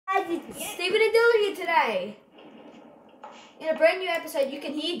it's Stephen and Dylan here today. In a brand new episode, you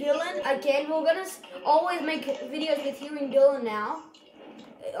can hear Dylan again. We're gonna always make videos with hearing Dylan now.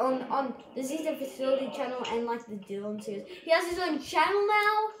 On the Season Facility channel and like the Dylan series. He has his own channel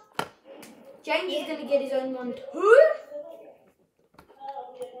now. James is gonna get his own one too.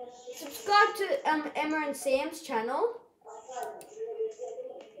 Subscribe to Emma and Sam's channel.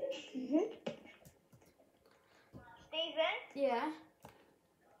 Stephen? Yeah.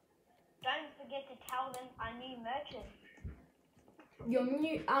 Don't forget to tell them our new merchant.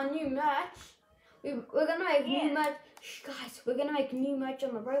 Our new merch. We're gonna make new merch. Shh, guys, we're gonna make new merch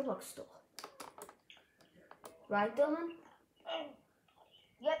on the Roblox store. Right, Dylan?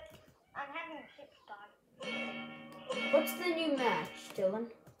 Yep. I'm having a shit start. What's the new merch,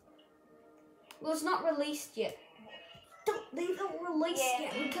 Dylan? Well, it's not released yet. They don't release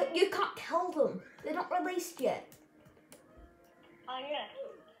yet. You can't tell them. They're not released yet. Oh, yeah.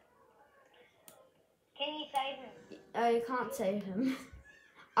 Can you save him? I can't save him.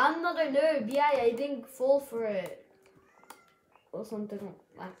 I'm not a noob. Yeah, I didn't fall for it. Or something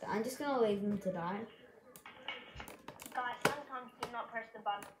like that. I'm just going to leave him to die. Guys, sometimes do not press the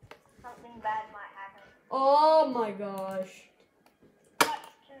button. Something bad might happen. Oh my gosh.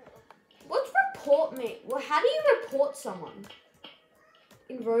 What's report me? Well, how do you report someone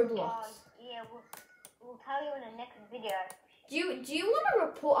in Roblox? Yeah, we'll tell you in the next video. Do you want to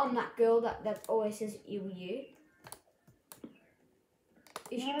report on that girl that always says you?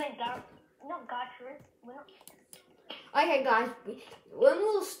 You mean not Gertrude? We're not. Okay, guys. When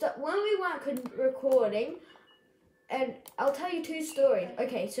we weren't recording, and I'll tell you two stories.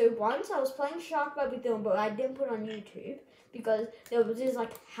 Okay, so once I was playing Shark Bite with Dylan, but I didn't put it on YouTube because there was this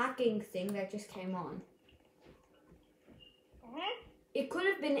like hacking thing that just came on. It could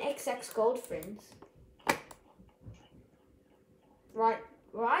have been XX Goldfriends. Right?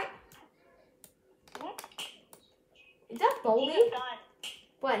 Is that Baldy?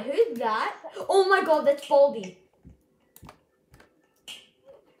 Wait, who's that? Oh my god, that's Baldy.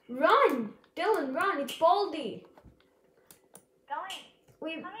 Run! Dylan, run, it's Baldy.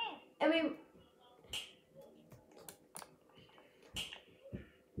 Come in.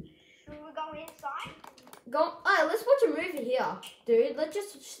 Should we go inside? Oh, let's watch a movie here, dude. Let's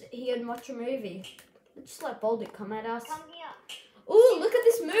just sit here and watch a movie. Let's just let Baldy come at us. Come here. Ooh, look at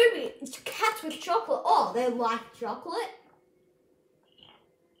this movie. It's cats with chocolate. Oh, they like chocolate.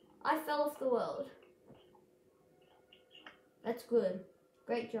 I fell off the world. That's good.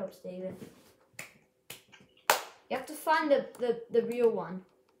 Great job, Steven. You have to find the real one.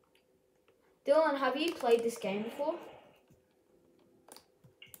 Dylan, have you played this game before?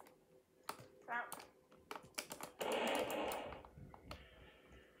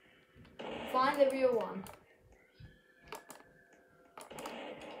 Find the real one.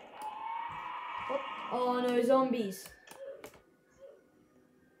 What? Oh no, zombies.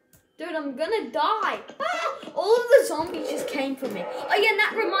 Dude, I'm gonna die. Ah! All of the zombies just came from me. Oh yeah, and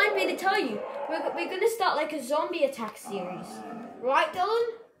that reminds me to tell you. We're gonna start like a zombie attack series. Right,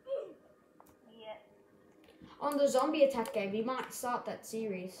 Dylan? Yeah. On the zombie attack game, we might start that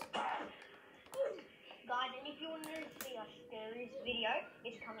series. Guys, and if you want to see a series video,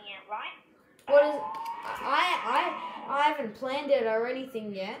 it's coming out, right? What is? I haven't planned it or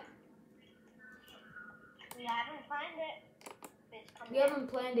anything yet. We haven't planned it. But it's coming We haven't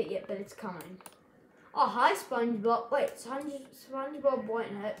planned it yet, but it's coming. Oh, hi, SpongeBob. Wait, SpongeBob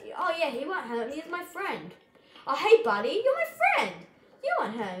won't hurt you. Oh, yeah, he won't hurt me. He's my friend. Oh, hey, buddy. You're my friend. You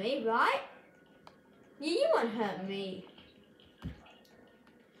won't hurt me, right? Yeah, you won't hurt me.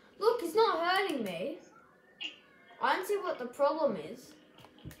 Look, he's not hurting me. I don't see what the problem is.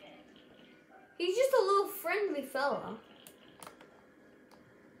 He's just a little friendly fella.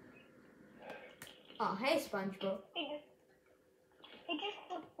 Oh, hey, SpongeBob.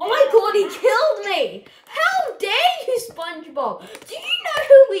 Oh my god, he killed me! How dare you, SpongeBob? Do you know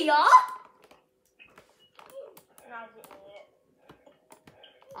who we are?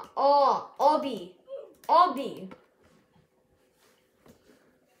 Oh, Obby.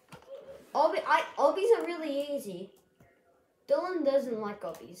 Obbies are really easy. Dylan doesn't like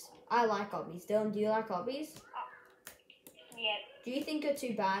obbies. I like obbies. Dylan, do you like obbies? Yeah. Do you think you're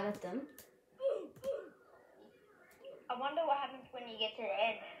too bad at them? I wonder what happens when you get to the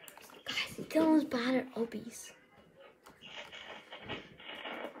end. Guys, Dylan's bad at obbies.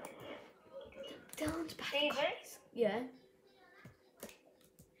 Dylan's bad at obbies. Yeah.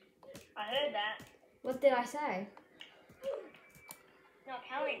 I heard that. What did I say? No,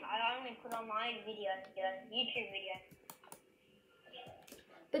 tell me. I only put on my video, YouTube video.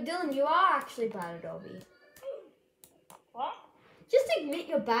 But Dylan, you are actually bad at obby. What? Just admit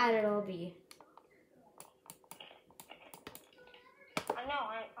you're bad at obby. I know,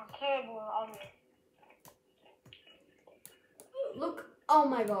 I'm terrible at obby. Look, oh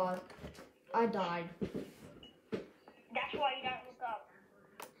my god. I died. That's why you don't look up.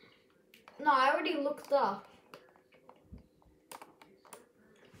 No, I already looked up.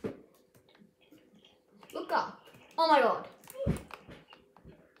 Look up. Oh my god.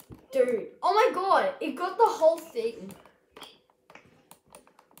 Dude. Oh my god. It got the whole thing.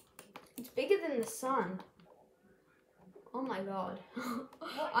 It's bigger than the sun. Oh my god.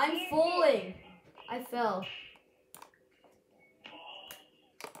 I'm falling. I fell.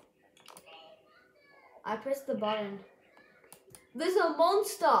 I pressed the button. There's a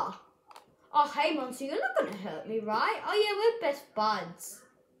monster. Oh, hey, monster. You're not going to hurt me, right? Oh, yeah, we're best buds.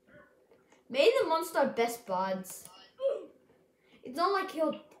 Me and the monster are best buds. It's not like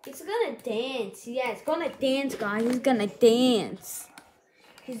he'll... It's gonna dance. Yeah, it's gonna dance, guys. He's gonna dance.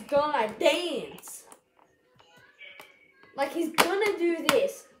 He's gonna dance. Like, he's gonna do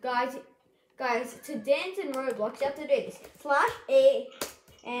this. Guys, to dance in Roblox, you have to do this. Slash A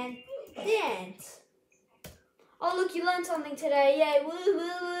and dance. Oh, look, you learned something today. Yeah, woo, woo,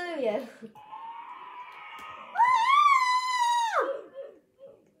 woo, yeah.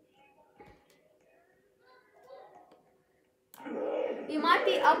 You might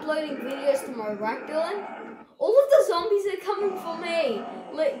be uploading videos tomorrow, right, Dylan? All of the zombies are coming for me.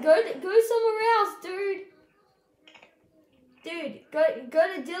 Go somewhere else, dude. Dude, go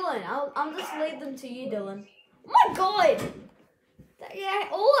to Dylan. I'll just lead them to you, Dylan. Oh my god! Yeah,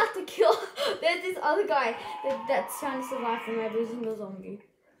 all have to kill. There's this other guy that's trying to survive from every single zombie.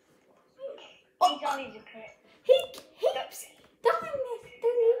 These zombies are correct. He keeps dying this,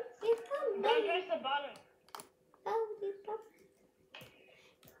 dude. Don't press the button.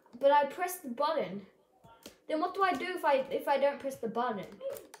 But I pressed the button. Then what do I do if I don't press the button?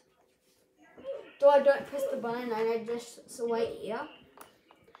 Do I don't press the button and I just wait here?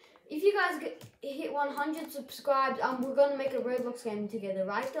 If you guys hit 100 subscribes, we're gonna make a Roblox game together,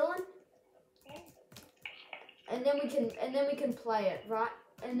 right, Dylan? And then we can play it, right?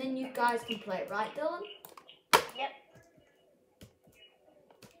 And then you guys can play it, right, Dylan? Yep.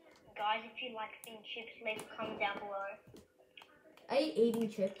 Guys, if you like thin chips, leave a comment down below. Are you eating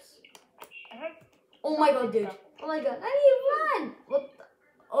chips? Uh-huh. Oh my god, dude. Oh my god. How do you run? What the?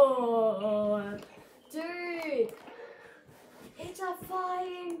 Oh, dude. It's a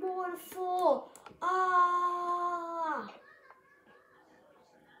flying waterfall. Ah.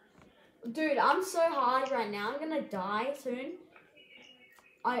 Dude, I'm so hard right now. I'm gonna die soon.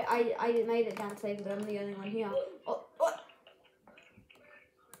 I made it down safe, but I'm the only one here. Oh.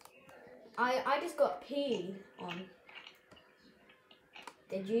 I just got peed on.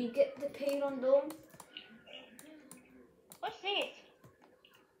 Did you get the peed on, Dawn? What's this?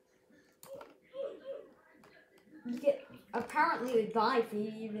 You get apparently a die if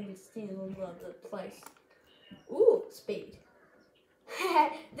you even stand on the place. Ooh, speed.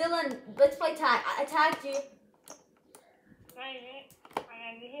 Dylan, let's play tag. I tagged you.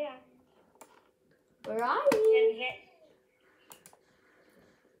 I'm over here. Where are you?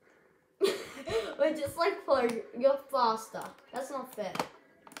 We're just like you're faster. That's not fair.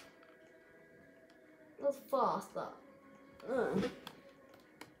 That's faster.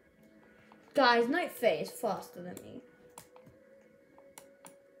 Guys, no fair is faster than me.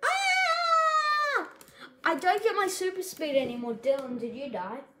 Ah! I don't get my super speed anymore. Dylan, did you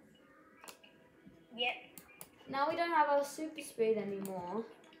die? Yep. Now we don't have our super speed anymore.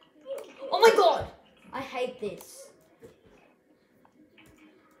 Oh my god! I hate this.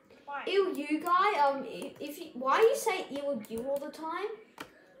 Why? Ew, you guy. Why you say ew you all the time?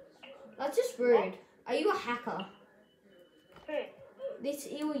 That's just rude. What? Are you a hacker? Who? This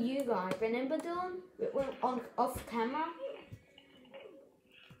ew you guy. Remember, Dylan? It went on off camera.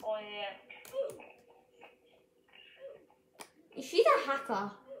 Oh yeah. Is she the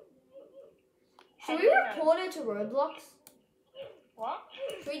hacker? Should we report her to Roblox? What?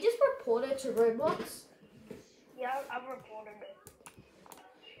 Should we just report her to Roblox? Yeah, I've reported it.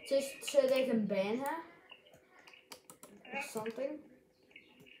 So they can ban her? Or something?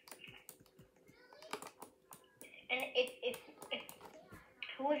 And if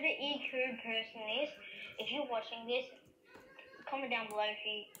whoever the EQ person is, if you're watching this, comment down below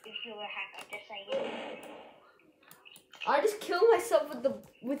if you're a hacker. Just say yeah. I just killed myself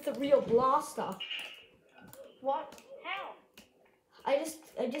with the real blaster. What? How? I just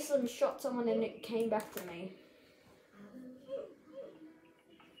shot someone and it came back to me.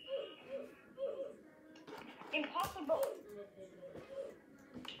 Impossible.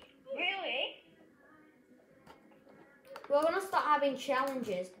 Really? we're gonna start having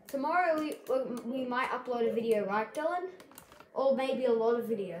challenges. Tomorrow we might upload a video, right, Dylan? Or maybe a lot of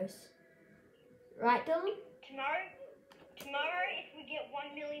videos. Right, Dylan? Tomorrow, if we get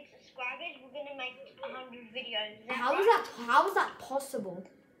 1 million subscribers, we're gonna make 100 videos. How is that possible?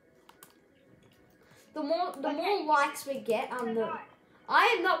 The more likes we get,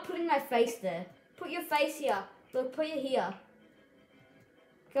 I am not putting my face there. Put your face here. Look, put it here.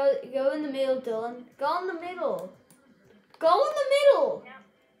 Go in the middle, Dylan. Go in the middle. Go in the middle. No.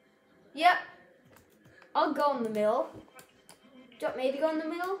 Yep. I'll go in the middle. Do you want me to go in the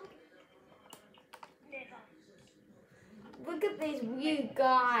middle? Never. Look at these weird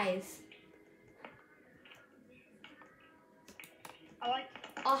guys. I like.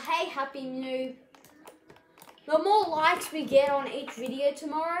 Oh, hey, Happy New. The more likes we get on each video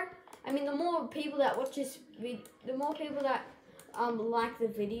tomorrow, I mean, the more people that watch this, the more people that like the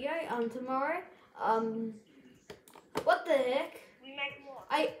video tomorrow. What the heck? We make more.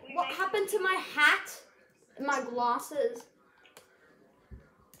 What happened to my hat? My glasses.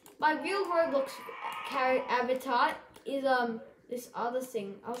 My real Roblox avatar is this other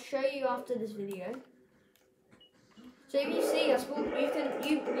thing. I'll show you after this video. So if you see us,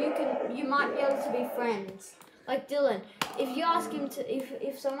 you might be able to be friends. Like Dylan, if you ask him to,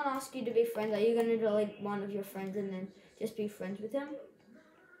 if someone asks you to be friends, are you gonna delete one of your friends and then just be friends with him?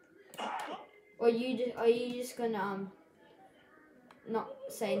 Or are you just gonna not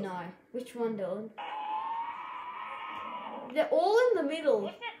say no? Which one, Dylan? They're all in the middle.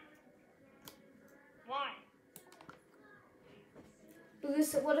 What's that? Why?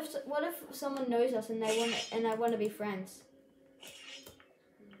 Because what if someone knows us and they want to be friends?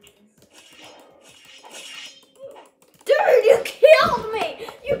 Dude, you killed me!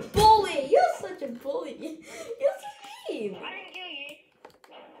 You bully! You're such a bully. You're so mean. I didn't kill you.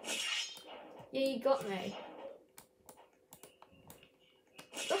 Yeah, you got me.